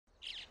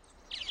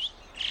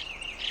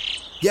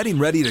Getting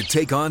ready to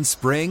take on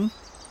spring?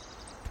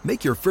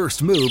 Make your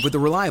first move with the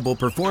reliable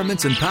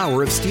performance and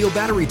power of Steel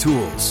battery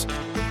tools.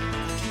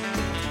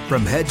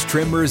 From hedge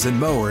trimmers and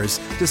mowers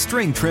to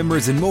string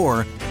trimmers and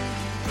more,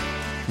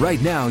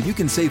 right now you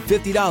can save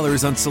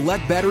 $50 on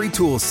select battery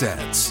tool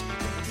sets.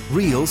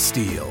 Real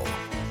Steel.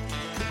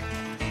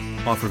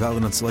 Offer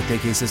valid on select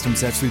AK system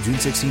sets through June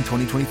 16,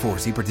 2024.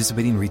 See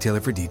participating retailer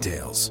for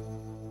details.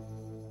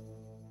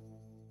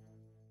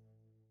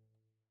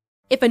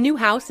 If a new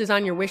house is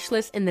on your wish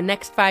list in the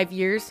next 5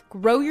 years,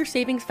 grow your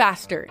savings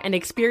faster and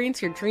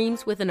experience your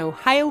dreams with an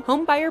Ohio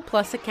Homebuyer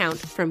Plus account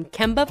from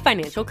Kemba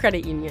Financial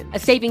Credit Union. A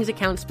savings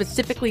account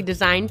specifically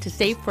designed to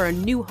save for a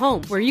new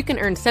home, where you can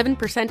earn 7%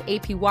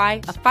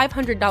 APY,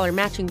 a $500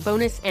 matching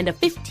bonus, and a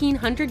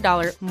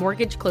 $1,500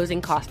 mortgage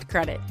closing cost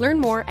credit. Learn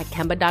more at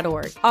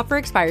Kemba.org. Offer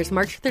expires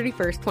March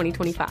 31st,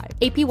 2025.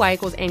 APY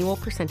equals annual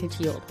percentage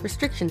yield.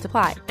 Restrictions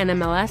apply.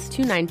 NMLS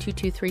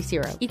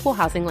 292230. Equal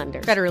housing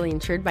lender. Federally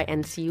insured by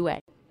NCUA.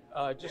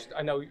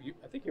 I know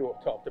I think you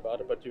talked about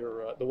it, but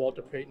your the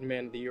Walter Payton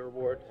Man of the Year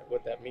award,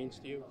 what that means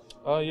to you?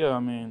 Yeah, I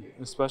mean,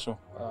 it's special.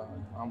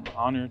 I'm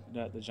honored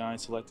that the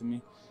Giants selected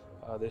me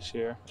this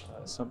year.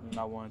 It's something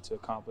I wanted to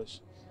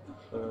accomplish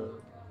the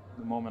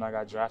moment I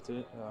got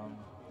drafted.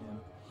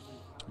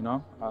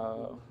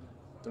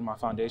 Through my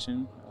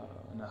foundation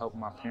and the help of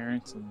my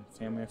parents and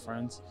family and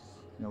friends,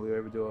 we were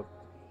able to do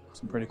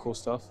some pretty cool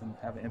stuff and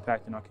have an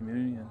impact in our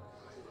community.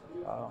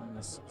 And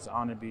it's an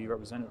honor to be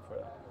represented for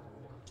that.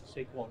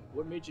 Saquon,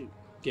 what made you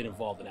get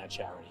involved in that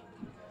charity?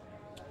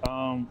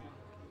 I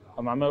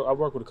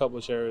work with a couple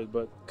of charities,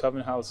 but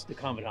Covenant House. The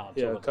Covenant House.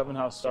 Yeah, Covenant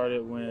House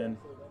started when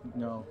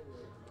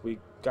we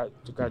got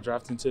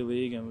drafted into the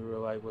league, and we were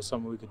like, what's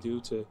something we could do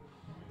to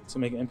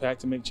make an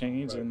impact, to make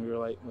change, right. And we were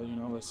like,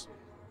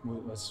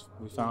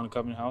 we found a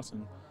Covenant House,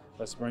 and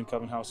let's bring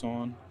Covenant House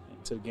on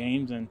to the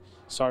games, and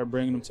started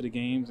bringing them to the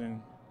games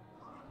and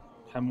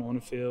have them on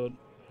the field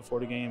before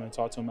the game and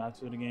talk to them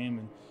after the game,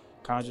 and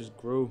kind of just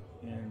grew.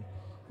 And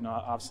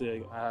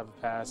obviously I have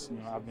a past.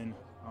 I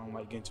don't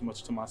like getting too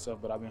much to myself,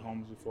 but I've been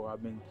homeless before.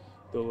 I've been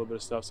through a little bit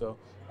of stuff. So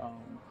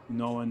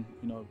knowing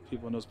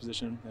people in those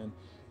positions and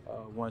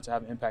wanted to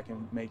have an impact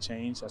and make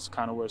change, that's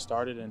kind of where it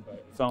started, and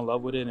fell in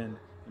love with it, and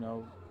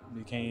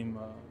became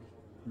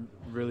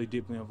really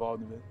deeply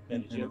involved in it.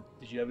 And did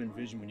you ever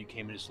envision when you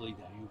came in this league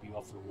that you would be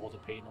offered a Walter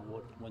Payton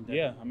Award one day?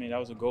 Yeah, I mean, that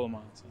was a goal of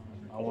mine. So,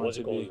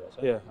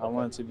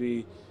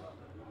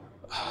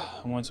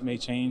 I wanted to make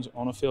change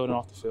on the field and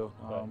off the field.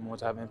 I wanted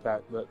to have an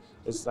impact. But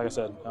it's like I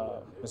said,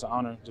 it's an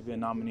honor to be a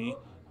nominee.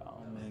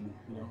 And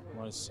I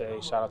want to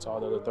say shout out to all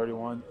the other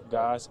 31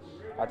 guys.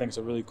 I think it's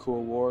a really cool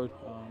award.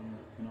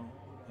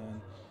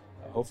 And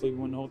hopefully we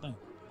win the whole thing.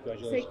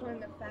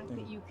 Saquon, the fact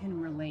that you can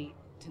relate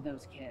to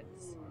those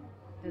kids,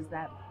 does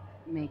that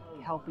make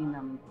helping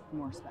them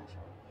more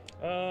special?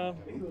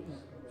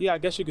 Yeah, I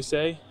guess you could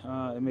say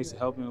it makes it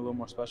helping a little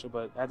more special.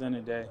 But at the end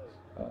of the day,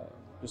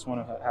 just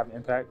want to have an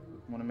impact,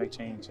 want to make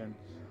change, and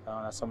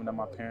that's something that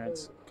my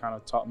parents kind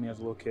of taught me as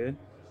a little kid.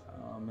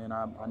 And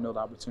I know the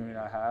opportunity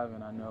I have,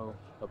 and I know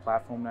the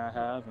platform that I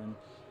have, and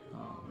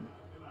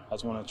I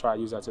just want to try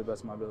to use that to the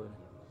best of my ability.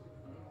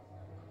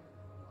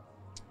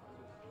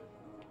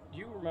 Do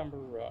you remember,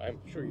 I'm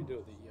sure you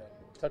do,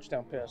 the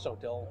touchdown pass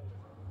Odell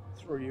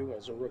threw you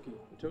as a rookie?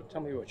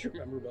 Tell me what you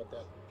remember about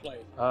that play.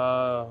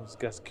 I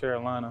guess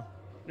Carolina.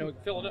 No,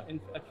 Philadelphia,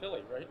 at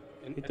Philly, right?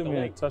 He threw me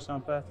a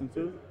touchdown pass in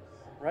Philly?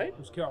 Right? It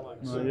was Carolina.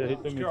 Yeah, he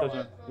threw me a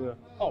touchdown. Yeah.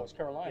 Oh, it's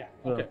Carolina?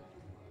 Yeah. Okay.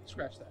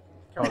 Scratch that.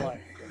 Carolina.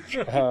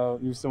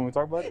 You still want to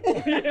talk about it?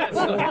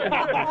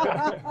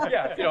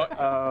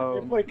 Yeah.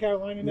 You play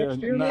Carolina next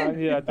year?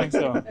 Yeah, I think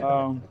so.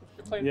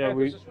 You're playing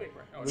Panthers this week,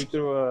 right? We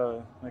threw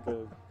a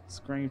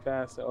screen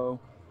pass to O.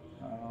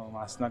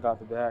 I snuck out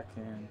the back,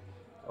 and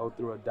O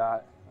threw a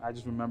dot. I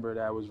just remember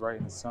that it was right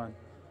in the sun,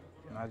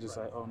 and I just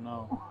oh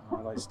no.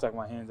 I stuck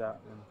my hands out,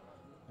 and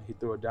he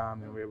threw a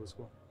dime, and we were able to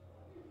score.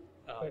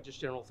 Just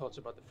general thoughts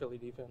about the Philly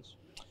defense?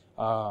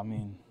 I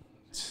mean,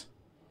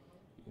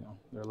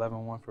 they're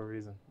 11-1 for a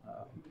reason.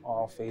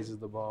 All phases of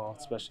the ball,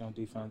 especially on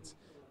defense.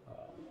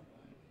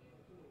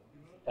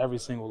 Every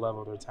single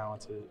level, they're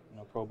talented,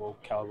 Pro Bowl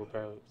caliber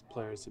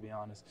players, to be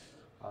honest.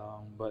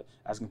 But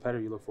as a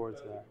competitor, you look forward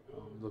to that.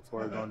 You look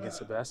forward to going against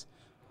the best.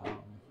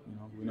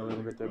 We know they're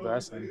going to get their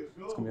best, and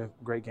it's going to be a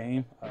great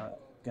game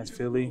against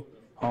Philly,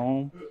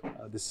 home,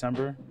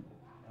 December.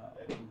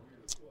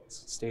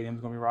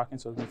 Stadium's going to be rocking,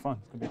 so it's going to be fun.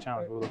 It's going to be a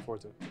challenge. We'll look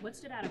forward to it. What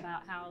stood out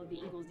about how the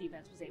Eagles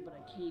defense was able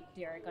to keep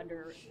Derek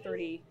under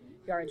 30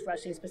 yards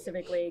rushing,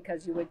 specifically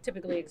because you would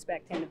typically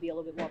expect him to be a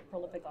little bit more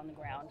prolific on the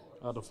ground?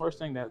 The first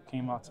thing that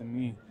came out to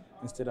me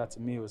and stood out to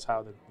me was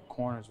how the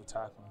corners were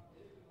tackling.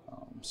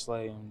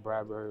 Slay and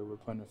Bradbury were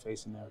putting their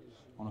face in there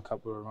on a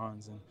couple of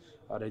runs, and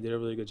they did a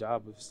really good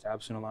job of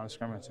establishing a line of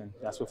scrimmage, and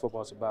that's what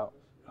football's about.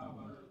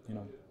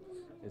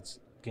 It's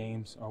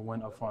games or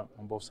win up front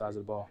on both sides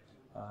of the ball.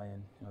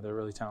 And they're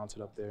really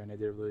talented up there, and they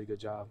did a really good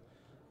job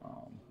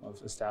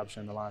of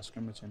establishing the line of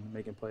scrimmage and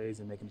making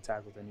plays and making the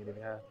tackles they needed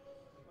to have.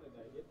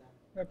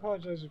 I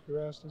apologize if you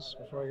asked this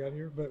before I got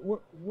here, but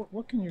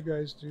what can you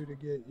guys do to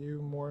get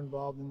you more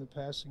involved in the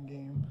passing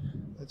game?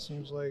 It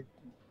seems like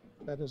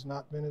that has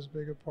not been as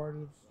big a part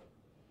of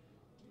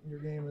your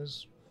game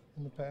as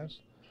in the past.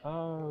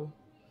 I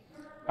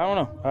don't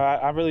know.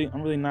 I'm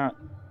really not,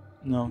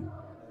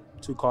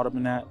 too caught up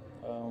in that.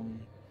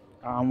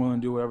 I'm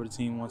willing to do whatever the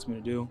team wants me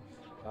to do,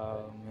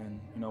 and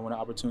when the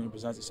opportunity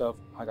presents itself,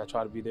 I got to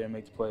try to be there and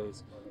make the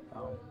plays,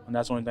 and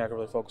that's the only thing I can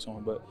really focus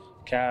on. But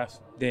Calf,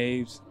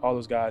 Daves, all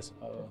those guys,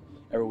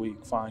 every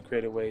week find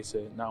creative ways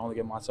to not only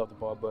get myself the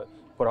ball, but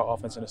put our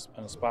offense in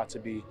a spot to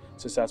be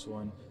successful,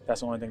 and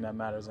that's the only thing that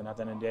matters. And at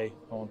the end of the day,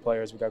 on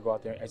players, we got to go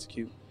out there and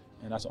execute.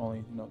 And that's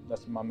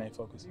that's my main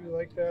focus. Do you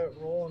like that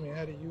role? I mean,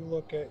 how do you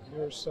look at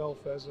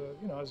yourself as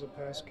a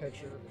pass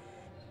catcher,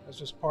 as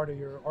just part of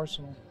your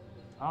arsenal?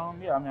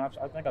 Yeah, I mean,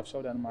 I think I've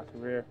showed that in my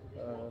career.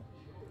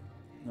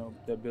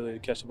 The ability to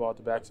catch the ball at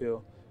the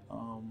backfield.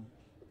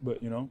 But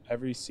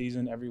every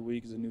season, every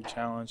week is a new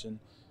challenge, and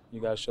you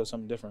got to show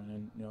something different.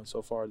 And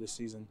so far this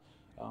season,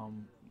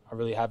 I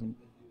really haven't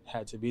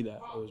had to be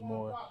that. It was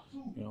more,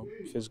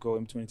 physical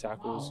in between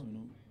tackles.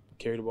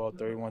 Carry the ball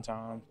 31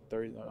 times,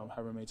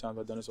 however many times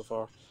I've done it so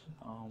far.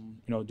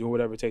 Do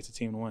whatever it takes the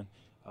team to win.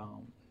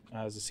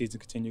 As the season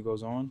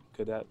goes on,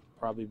 could that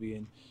probably be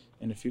in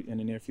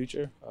the near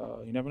future?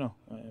 You never know.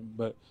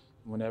 But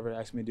whenever it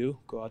asks me to do,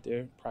 go out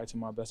there, practice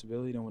my best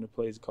ability, and when the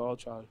play is called,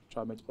 try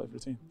to make the play for the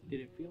team.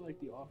 Did it feel like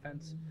the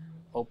offense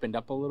opened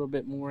up a little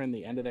bit more in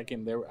the end of that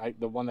game?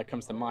 The one that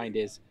comes to mind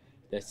is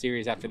the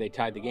series after they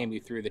tied the game. You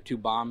threw the 2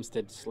 bombs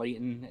to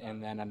Slayton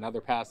and then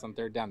another pass on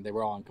 3rd down. They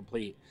were all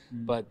incomplete.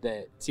 Mm-hmm. But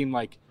it seemed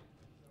like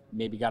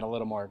maybe got a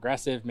little more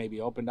aggressive,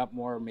 maybe opened up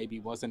more, maybe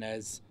wasn't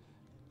as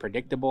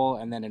predictable.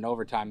 And then in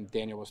overtime,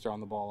 Daniel was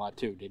throwing the ball a lot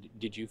too.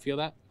 Did you feel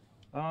that?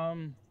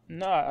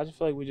 No, I just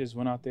feel like we just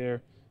went out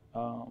there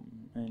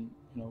and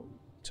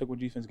took what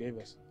defense gave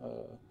us.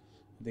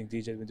 I think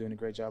DJ's been doing a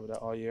great job of that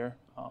all year,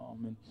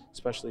 and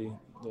especially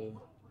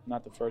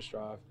not the first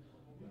drive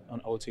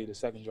on OT, the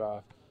second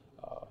drive.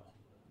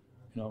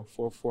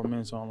 4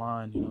 minutes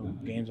online,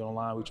 games on the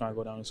line, we try and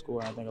go down and score.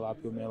 And I think a lot of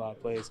people made a lot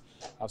of plays.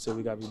 Obviously,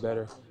 we got to be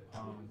better,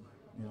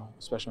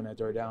 especially on that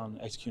 3rd down,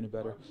 executing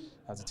better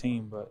as a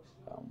team. But,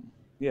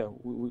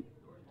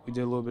 we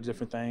did a little bit of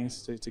different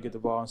things to get the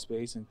ball in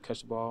space and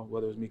catch the ball,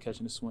 whether it was me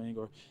catching the swing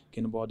or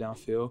getting the ball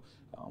downfield.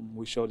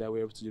 We showed that we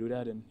were able to do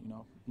that, and,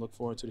 look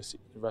forward to the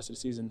rest of the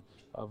season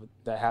of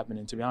that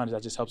happening. To be honest,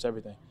 that just helps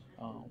everything.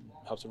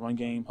 Helps the run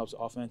game, helps the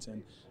offense,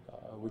 and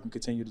we can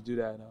continue to do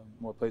that.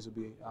 More plays will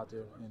be out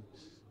there, and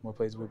more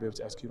plays we'll be able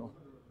to execute on.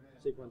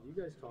 Saquon, do you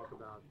guys talk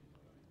about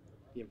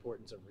the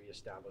importance of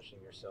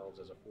reestablishing yourselves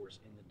as a force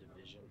in the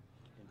division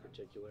in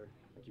particular?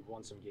 Like, you've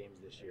won some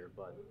games this year,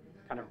 but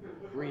kind of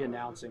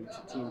re-announcing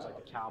to teams like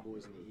the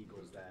Cowboys and the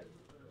Eagles that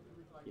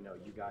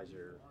you guys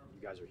are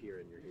here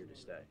and you're here to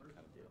stay,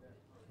 kind of deal.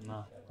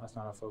 No, that's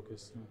not our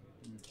focus.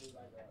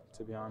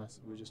 To be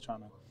honest, we're just trying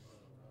to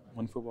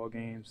win football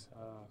games,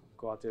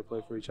 go out there,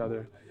 play for each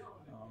other.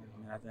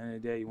 And at the end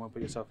of the day, you want to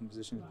put yourself in a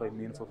position to play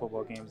meaningful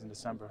football games in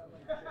December.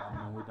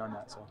 And we've done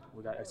that. So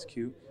we got to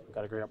execute. We've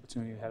got a great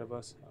opportunity ahead of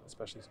us,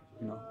 especially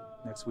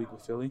next week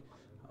with Philly.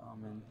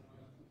 And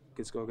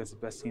get to go against the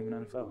best team in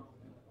the NFL.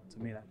 To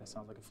me, that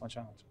sounds like a fun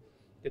challenge.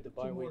 Did the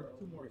bye week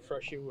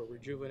refresh you or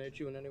rejuvenate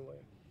you in any way?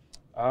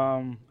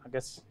 I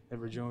guess it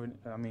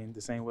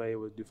the same way it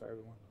would do for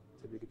everyone,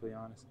 to be completely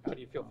honest. How do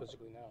you feel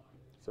physically now?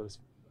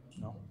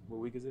 What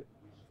week is it?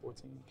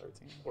 14,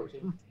 13?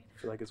 14. I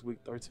feel like it's week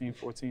 13,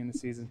 14 in the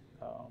season.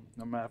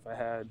 No matter if I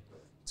had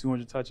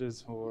 200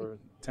 touches or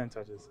 10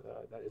 touches,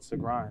 it's the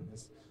grind.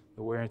 It's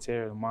the wear and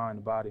tear of the mind,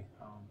 the body.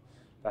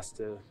 That's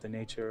the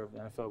nature of the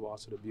NFL, but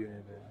also the beauty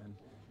of it. And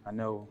I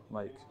know,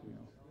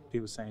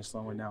 people saying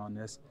slowing down on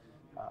this.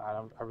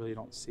 I really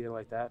don't see it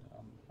like that.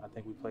 I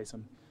think we play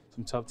some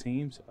tough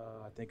teams.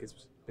 I think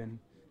it's been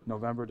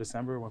November,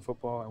 December when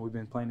football, and we've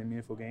been playing in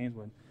meaningful games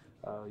when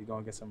you're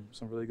going against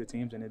some really good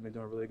teams, and they've been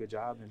doing a really good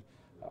job. And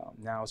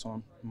now it's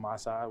on my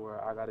side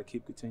where I got to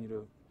continue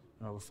to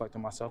reflect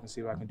on myself and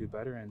see what I can do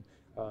better and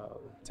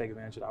take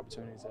advantage of the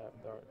opportunities that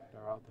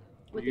are out there.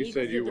 With you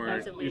said you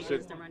weren't. You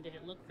said the run. Did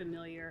it look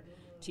familiar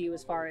to you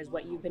as far as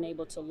what you've been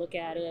able to look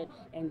at it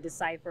and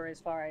decipher as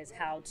far as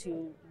how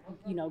to,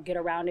 get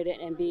around it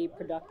and be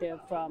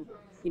productive from,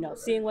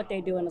 seeing what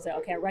they do and say,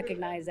 okay, I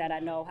recognize that. I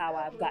know how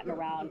I've gotten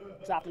around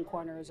dropping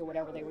corners or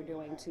whatever they were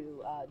doing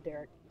to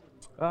Derek.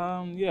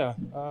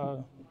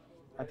 I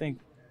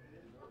think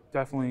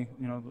definitely,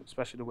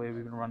 especially the way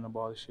we've been running the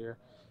ball this year,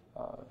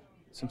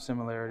 some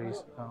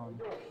similarities.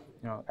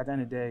 At the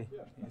end of the day,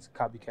 it's a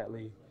copycat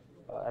league.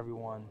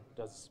 Everyone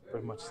does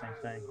pretty much the same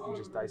thing. You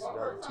just dice it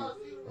up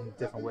in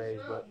different ways.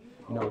 But,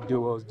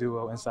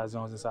 duo, inside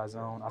zone, outside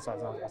zone.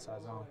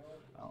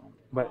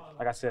 But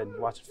like I said,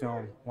 watching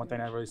film, one thing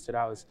that really stood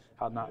out is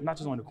how not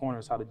just on the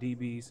corners, how the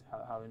DBs,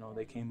 how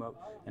they came up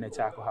and they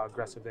tackle, how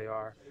aggressive they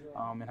are,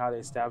 and how they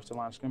establish the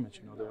line of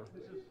scrimmage.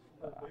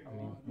 I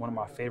mean, one of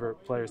my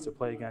favorite players to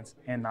play against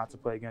and not to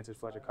play against is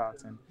Fletcher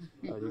Cox, and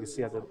you can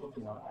see at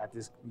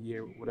this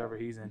year, whatever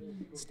he's in,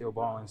 still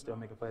balling, still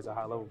making plays at a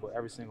high level. But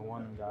every single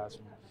one of them guys,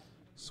 from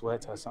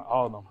Sweat to Hassan,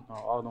 all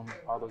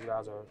those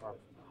guys are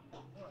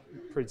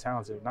pretty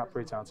talented. Not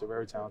pretty talented,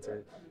 very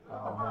talented.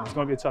 And it's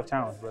going to be a tough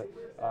challenge, but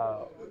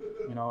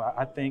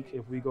I think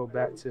if we go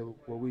back to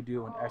what we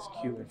do and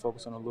execute and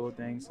focus on the little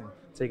things and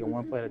take it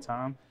one play at a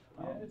time,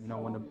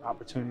 when the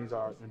opportunities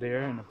are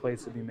there and the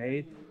plays to be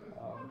made,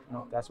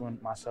 that's when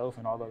myself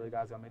and all the other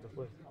guys got made the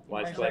play.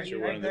 Why is Fletcher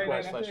one of your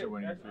favorite guys to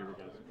play against?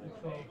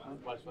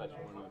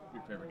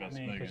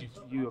 Because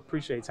you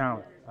appreciate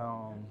talent.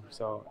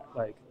 So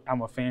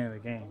I'm a fan of the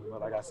game,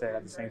 but like I said,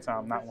 at the same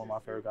time, not one of my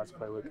favorite guys to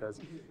play with because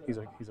he's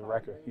a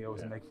wrecker. He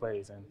always makes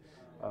plays. And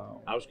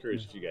I was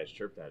curious if you guys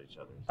chirped at each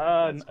other.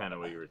 That's kind of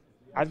what you were.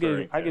 I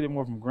get it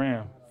more from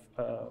Graham.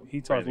 He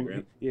talks.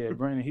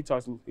 Brandon. He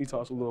talks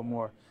a little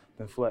more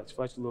than Fletch.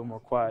 Fletch a little more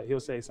quiet. He'll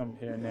say something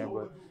here and there,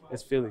 but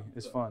it's Philly.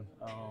 It's fun.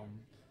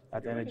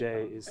 At the end of the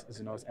day, it's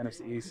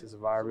NFC East. It's a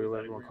rivalry,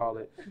 whatever you want to call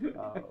it.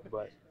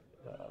 But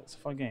it's a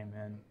fun game,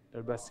 man.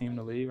 They're the best team in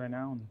the league right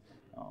now, and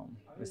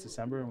it's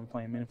December, and we're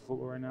playing meaningful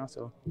football right now.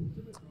 So,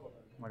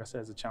 like I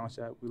said, it's a challenge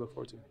that we look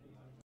forward to.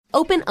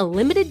 Open a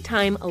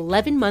limited-time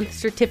 11-month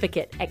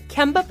certificate at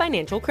Kemba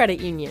Financial Credit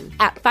Union.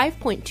 At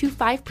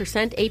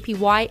 5.25%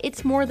 APY,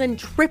 it's more than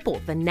triple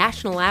the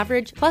national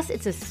average, plus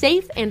it's a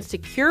safe and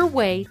secure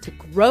way to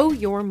grow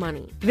your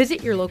money.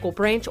 Visit your local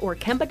branch or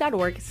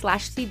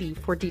kemba.org/CD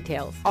for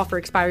details. Offer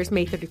expires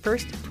May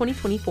 31st,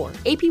 2024.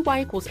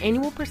 APY equals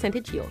annual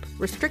percentage yield.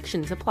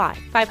 Restrictions apply.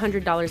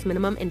 $500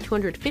 minimum and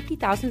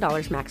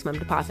 $250,000 maximum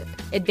deposit.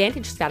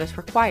 Advantage status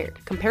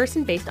required.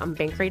 Comparison based on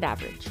bank rate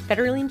average.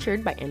 Federally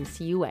insured by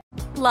NCUA.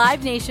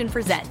 Live Nation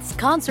presents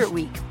Concert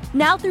Week.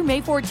 Now through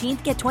May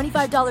 14th, get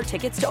 $25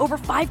 tickets to over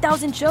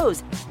 5,000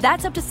 shows.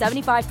 That's up to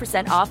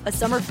 75% off a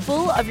summer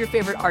full of your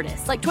favorite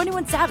artists like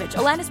 21 Savage,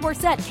 Alanis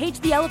Morissette, Cage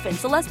the Elephant,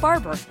 Celeste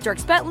Barber,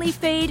 Dierks Bentley,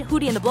 Fade,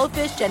 Hootie and the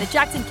Blowfish, Janet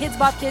Jackson, Kidz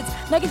Bop Kids,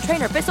 Meghan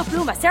Trainor, Bissell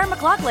Pluma, Sarah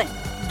McLachlan.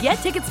 Get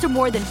tickets to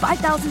more than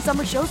 5,000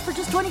 summer shows for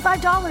just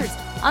 $25.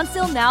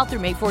 Until now through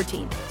May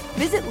 14th.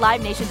 Visit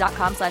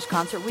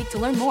LiveNation.com/Concert Week to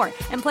learn more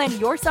and plan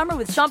your summer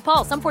with Sean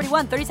Paul, Sum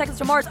 41, 30 Seconds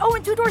to Mars,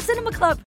 and Two Door Cinema Club.